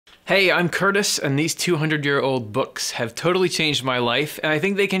Hey, I'm Curtis, and these 200-year-old books have totally changed my life, and I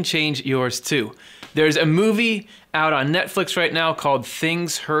think they can change yours too. There's a movie out on Netflix right now called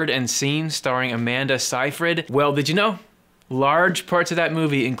Things Heard and Seen, starring Amanda Seyfried. Well, did you know? Large parts of that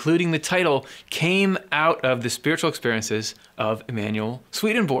movie, including the title, came out of the spiritual experiences of Emanuel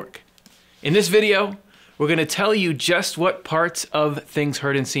Swedenborg. In this video, we're going to tell you just what parts of Things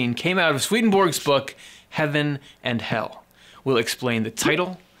Heard and Seen came out of Swedenborg's book, Heaven and Hell. We'll explain the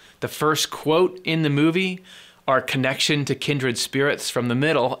title, the first quote in the movie, our connection to kindred spirits from the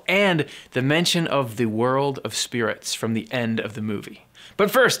middle, and the mention of the world of spirits from the end of the movie.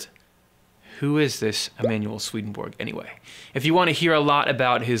 But first, who is this Emanuel Swedenborg anyway? If you want to hear a lot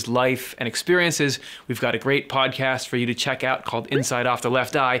about his life and experiences, we've got a great podcast for you to check out called Inside Off the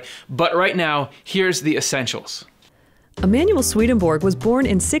Left Eye. But right now, here's the essentials. Emanuel Swedenborg was born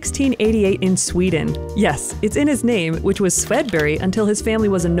in 1688 in Sweden. Yes, it's in his name, which was Svedberg until his family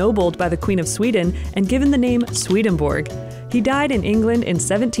was ennobled by the Queen of Sweden and given the name Swedenborg. He died in England in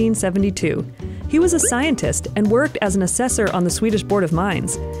 1772. He was a scientist and worked as an assessor on the Swedish Board of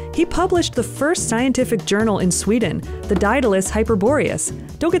Mines. He published the first scientific journal in Sweden, the Daedalus Hyperboreus.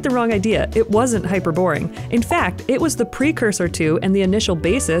 Don't get the wrong idea, it wasn't hyperborean. In fact, it was the precursor to and the initial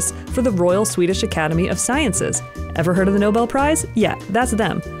basis for the Royal Swedish Academy of Sciences. Ever heard of the Nobel Prize? Yeah, that's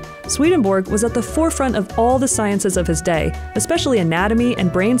them. Swedenborg was at the forefront of all the sciences of his day, especially anatomy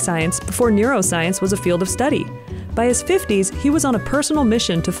and brain science before neuroscience was a field of study. By his 50s, he was on a personal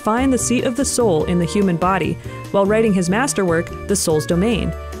mission to find the seat of the soul in the human body, while writing his masterwork, The Soul's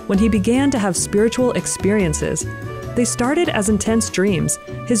Domain, when he began to have spiritual experiences. They started as intense dreams.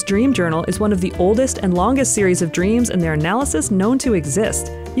 His dream journal is one of the oldest and longest series of dreams and their analysis known to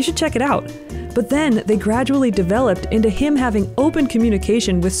exist. You should check it out. But then they gradually developed into him having open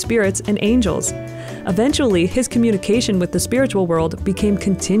communication with spirits and angels. Eventually, his communication with the spiritual world became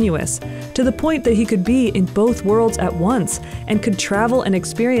continuous, to the point that he could be in both worlds at once and could travel and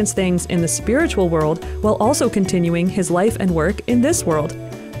experience things in the spiritual world while also continuing his life and work in this world.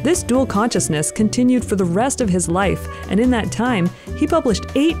 This dual consciousness continued for the rest of his life, and in that time, he published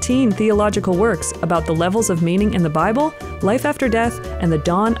 18 theological works about the levels of meaning in the Bible, life after death, and the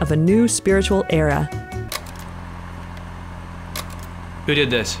dawn of a new spiritual era. Who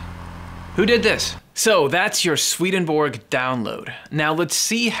did this? Who did this? So that's your Swedenborg download. Now let's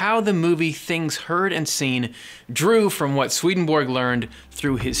see how the movie Things Heard and Seen drew from what Swedenborg learned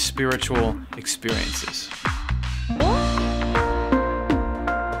through his spiritual experiences.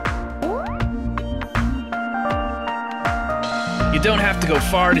 You don't have to go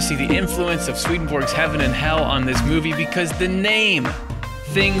far to see the influence of Swedenborg's Heaven and Hell on this movie, because the name,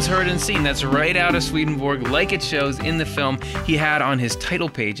 Things Heard and Seen, that's right out of Swedenborg, like it shows in the film he had on his title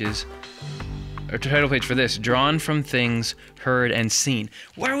pages, or title page for this, drawn from Things Heard and Seen.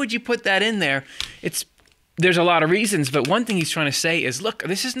 Why would you put that in there? There's a lot of reasons, but one thing he's trying to say is, look,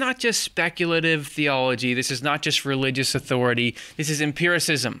 this is not just speculative theology, this is not just religious authority, this is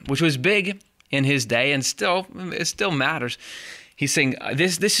empiricism, which was big in his day and it still matters. He's saying,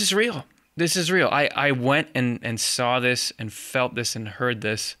 this is real. This is real. I went and saw this and felt this and heard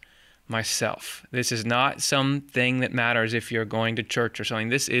this myself. This is not something that matters if you're going to church or something.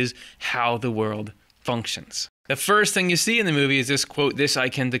 This is how the world functions. The first thing you see in the movie is this quote, "This I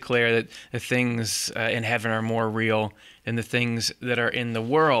can declare, that the things in heaven are more real than the things that are in the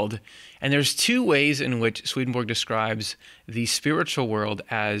world." And there's two ways in which Swedenborg describes the spiritual world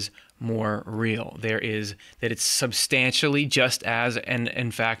as more real. There is that it's substantially just as, and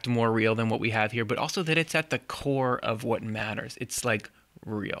in fact, more real than what we have here, but also that it's at the core of what matters. It's like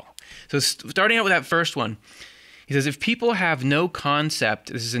real. So starting out with that first one, he says, if people have no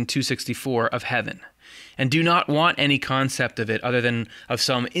concept, this is in 264, of heaven, and do not want any concept of it other than of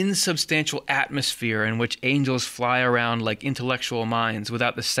some insubstantial atmosphere in which angels fly around like intellectual minds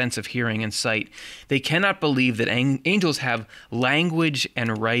without the sense of hearing and sight, they cannot believe that angels have language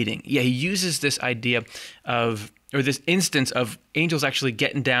and writing. Yeah, he uses this idea of, or this instance of angels actually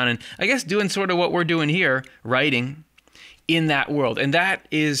getting down and I guess doing sort of what we're doing here, writing in that world. And that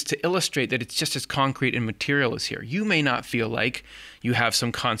is to illustrate that it's just as concrete and material as here. You may not feel like you have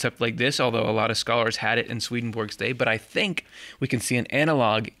some concept like this, although a lot of scholars had it in Swedenborg's day, but I think we can see an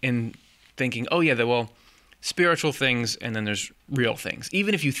analog in thinking, oh yeah, well, spiritual things and then there's real things.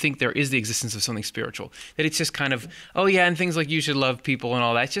 Even if you think there is the existence of something spiritual, that it's just kind of, oh yeah, and things like you should love people and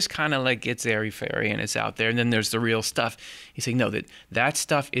all that, it's just kind of like it's airy-fairy and it's out there, and then there's the real stuff. He's saying, no, that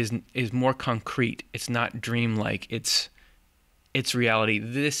stuff is more concrete. It's not dreamlike. It's reality.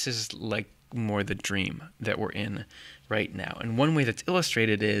 This is like more the dream that we're in right now. And one way that's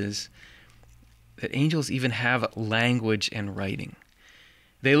illustrated is that angels even have language and writing.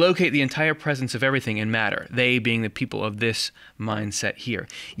 They locate the entire presence of everything in matter, they being the people of this mindset here.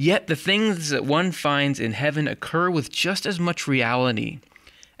 Yet the things that one finds in heaven occur with just as much reality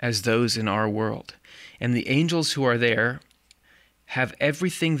as those in our world. And the angels who are there have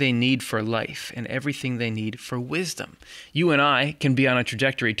everything they need for life and everything they need for wisdom. You and I can be on a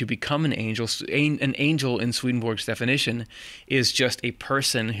trajectory to become an angel. An angel, in Swedenborg's definition, is just a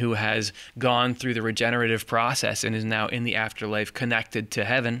person who has gone through the regenerative process and is now in the afterlife connected to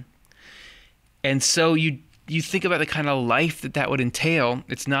heaven. And so you think about the kind of life that would entail.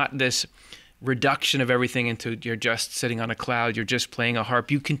 It's not this reduction of everything into you're just sitting on a cloud, you're just playing a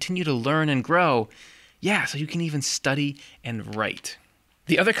harp. You continue to learn and grow. Yeah, so you can even study and write.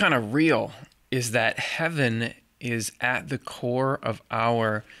 The other kind of real is that heaven is at the core of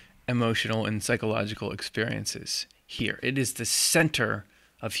our emotional and psychological experiences here. It is the center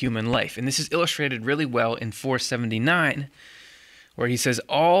of human life. And this is illustrated really well in 479, where he says,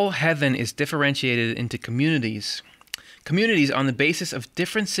 all heaven is differentiated into communities on the basis of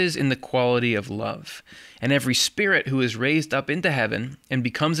differences in the quality of love. And every spirit who is raised up into heaven and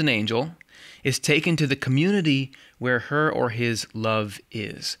becomes an angel is taken to the community where her or his love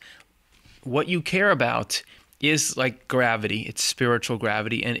is. What you care about is like gravity. It's spiritual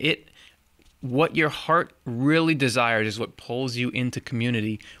gravity. And what your heart really desires is what pulls you into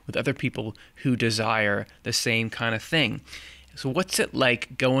community with other people who desire the same kind of thing. So what's it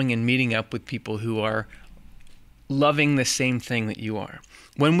like going and meeting up with people who are loving the same thing that you are?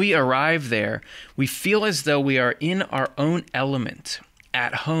 When we arrive there, we feel as though we are in our own element,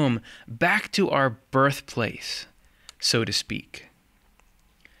 at home, back to our birthplace, so to speak.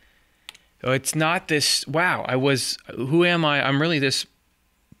 So it's not this, wow, who am I? I'm really this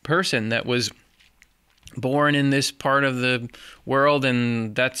person that was born in this part of the world,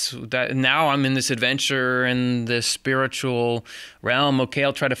 and now I'm in this adventure and this spiritual realm. Okay,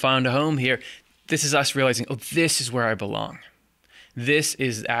 I'll try to find a home here. This is us realizing, oh, this is where I belong. This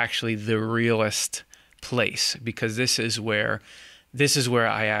is actually the realest place, because this is where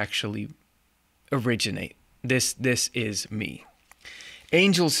I actually originate. This is me.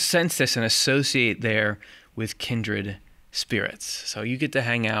 Angels sense this and associate there with kindred spirits. So you get to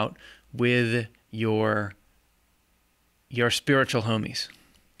hang out with your spiritual homies.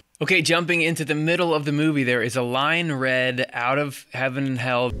 Okay, jumping into the middle of the movie, there is a line read out of Heaven and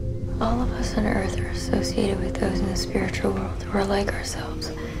Hell. All of us on earth are associated with those in the spiritual world who are like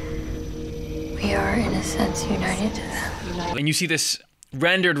ourselves. We are, in a sense, united to them. And you see this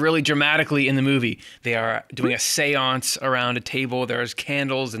rendered really dramatically in the movie. They are doing a seance around a table. There's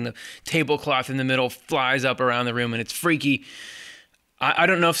candles, and the tablecloth in the middle flies up around the room, and it's freaky. I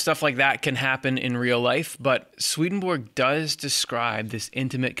don't know if stuff like that can happen in real life, but Swedenborg does describe this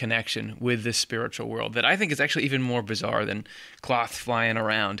intimate connection with the spiritual world that I think is actually even more bizarre than cloth flying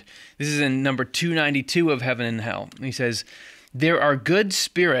around. This is in number 292 of Heaven and Hell. He says, there are good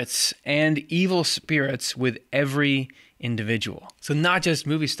spirits and evil spirits with every individual. So not just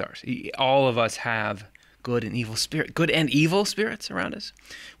movie stars. All of us have good and evil spirits around us.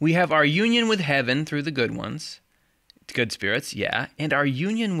 We have our union with heaven through the good ones. Good spirits, yeah, and our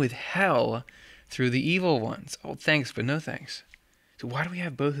union with hell through the evil ones. Oh, thanks, but no thanks. So why do we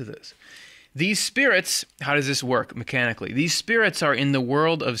have both of those? These spirits, how does this work mechanically? These spirits are in the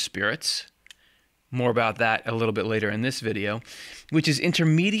world of spirits. More about that a little bit later in this video, which is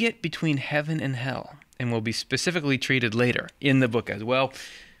intermediate between heaven and hell, and will be specifically treated later in the book as well.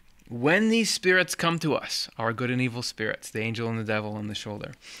 When these spirits come to us, our good and evil spirits, the angel and the devil on the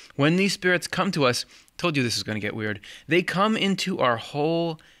shoulder, when these spirits come to us, told you this is going to get weird, they come into our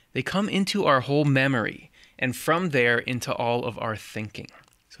whole memory, and from there into all of our thinking.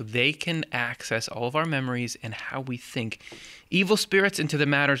 So they can access all of our memories and how we think. Evil spirits into the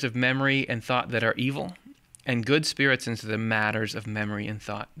matters of memory and thought that are evil, and good spirits into the matters of memory and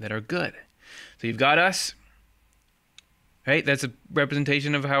thought that are good. So you've got us, right? That's a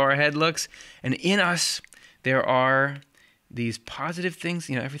representation of how our head looks. And in us, there are these positive things,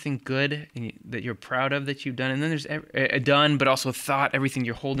 everything good that you're proud of that you've done. And then there's done, but also thought, everything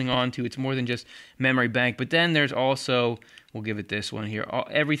you're holding on to. It's more than just memory bank. But then there's also, we'll give it this one here,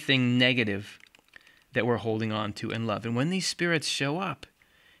 everything negative that we're holding on to and love. And when these spirits show up,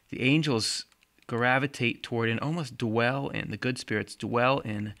 the angels gravitate toward and almost dwell in, the good spirits dwell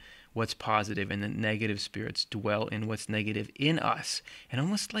in what's positive, and the negative spirits dwell in what's negative in us, and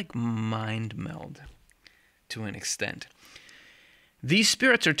almost like mind meld to an extent. These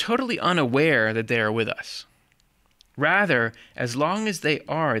spirits are totally unaware that they are with us. Rather, as long as they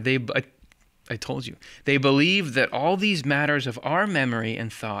are, I told you, they believe that all these matters of our memory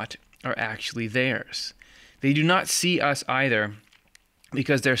and thought are actually theirs. They do not see us either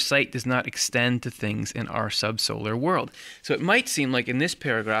because their sight does not extend to things in our subsolar world. So it might seem like in this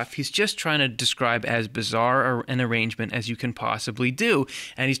paragraph, he's just trying to describe as bizarre an arrangement as you can possibly do,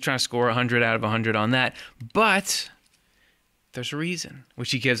 and he's trying to score 100 out of 100 on that. But there's a reason,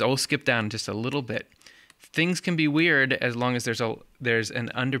 which he gives. I'll skip down just a little bit. Things can be weird as long as there's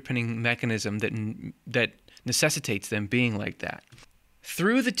an underpinning mechanism that necessitates them being like that.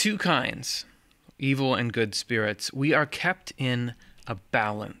 Through the two kinds, evil and good spirits, we are kept in a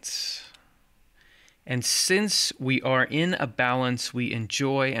balance. And since we are in a balance, we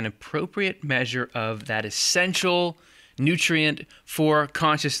enjoy an appropriate measure of that essential nutrient for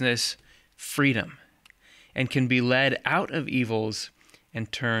consciousness, freedom, and can be led out of evils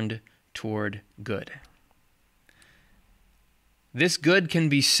and turned toward good. This good can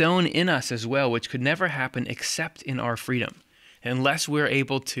be sown in us as well, which could never happen except in our freedom. Unless we're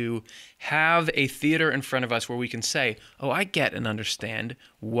able to have a theater in front of us where we can say, oh, I get and understand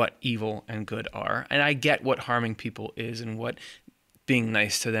what evil and good are, and I get what harming people is and what being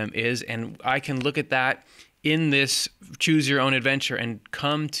nice to them is, and I can look at that in this choose your own adventure and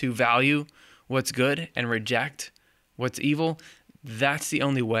come to value what's good and reject what's evil. That's the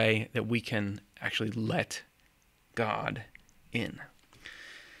only way that we can actually let God in.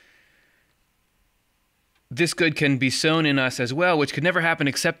 This good can be sown in us as well, which could never happen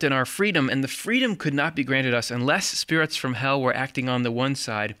except in our freedom, and the freedom could not be granted us unless spirits from hell were acting on the one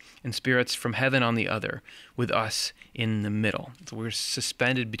side and spirits from heaven on the other, with us in the middle. So we're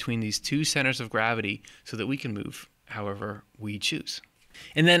suspended between these two centers of gravity so that we can move however we choose.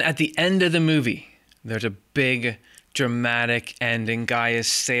 And then at the end of the movie, there's a big dramatic ending. Guy is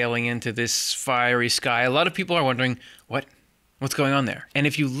sailing into this fiery sky. A lot of people are wondering, what's going on there? And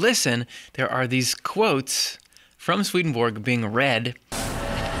if you listen, there are these quotes from Swedenborg being read.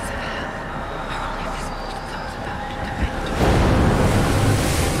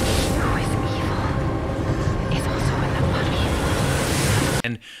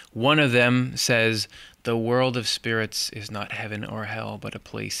 And one of them says, the world of spirits is not heaven or hell, but a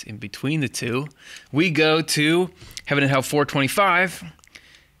place in between the two. We go to Heaven and Hell 425.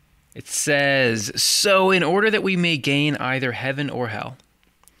 It says, so in order that we may gain either heaven or hell,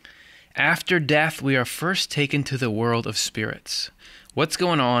 after death we are first taken to the world of spirits. What's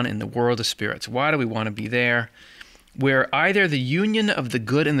going on in the world of spirits? Why do we want to be there? Where either the union of the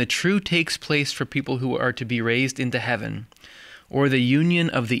good and the true takes place for people who are to be raised into heaven, or the union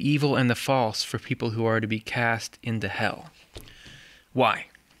of the evil and the false for people who are to be cast into hell. Why?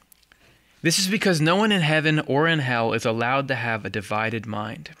 This is because no one in heaven or in hell is allowed to have a divided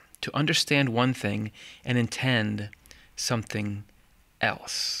mind, to understand one thing and intend something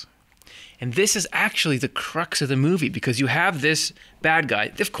else. And this is actually the crux of the movie, because you have this bad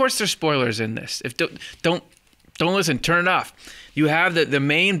guy. Of course there's spoilers in this. If don't listen, turn it off. You have the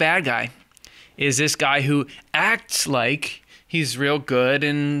main bad guy is this guy who acts like he's real good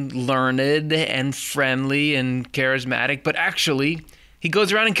and learned and friendly and charismatic, but actually he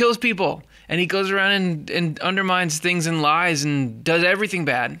goes around and kills people, and he goes around and undermines things and lies and does everything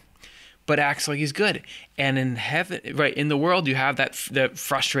bad, but acts like he's good. And in heaven, right, in the world, you have that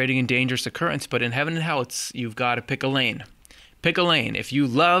frustrating and dangerous occurrence, but in heaven and hell, you've got to pick a lane. Pick a lane. If you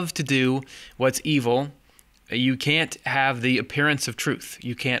love to do what's evil, you can't have the appearance of truth.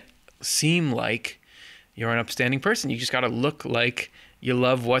 You can't seem like you're an upstanding person. You just got to look like you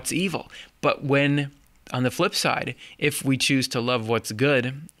love what's evil. But when, on the flip side, if we choose to love what's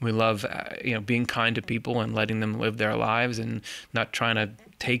good, we love being kind to people and letting them live their lives and not trying to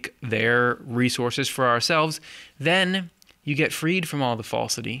take their resources for ourselves, then you get freed from all the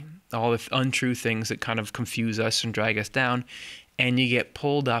falsity, all the untrue things that kind of confuse us and drag us down, and you get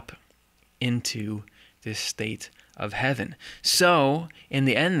pulled up into this state of heaven. So in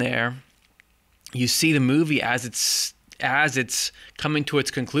the end there, you see the movie as it's coming to its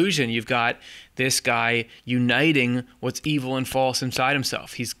conclusion. You've got this guy uniting what's evil and false inside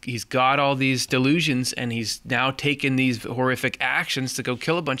himself. He's got all these delusions, and he's now taken these horrific actions to go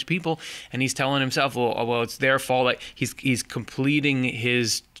kill a bunch of people, and he's telling himself, well, it's their fault. Like he's completing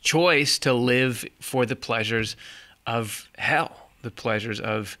his choice to live for the pleasures of hell, the pleasures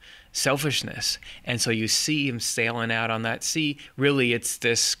of selfishness. And so you see him sailing out on that sea. Really, it's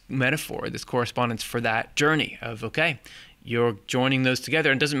this metaphor, this correspondence for that journey of, okay, you're joining those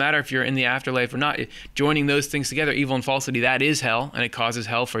together. It doesn't matter if you're in the afterlife or not. Joining those things together, evil and falsity, that is hell, and it causes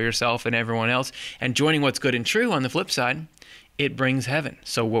hell for yourself and everyone else. And joining what's good and true on the flip side, it brings heaven.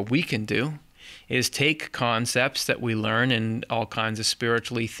 So what we can do is take concepts that we learn in all kinds of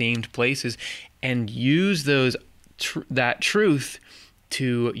spiritually themed places and use that truth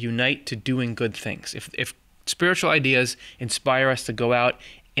to unite to doing good things. If spiritual ideas inspire us to go out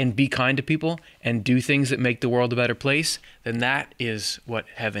and be kind to people and do things that make the world a better place, then that is what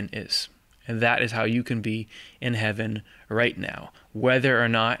heaven is. And that is how you can be in heaven right now. Whether or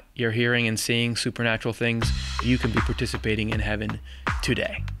not you're hearing and seeing supernatural things, you can be participating in heaven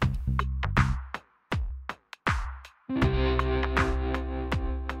today.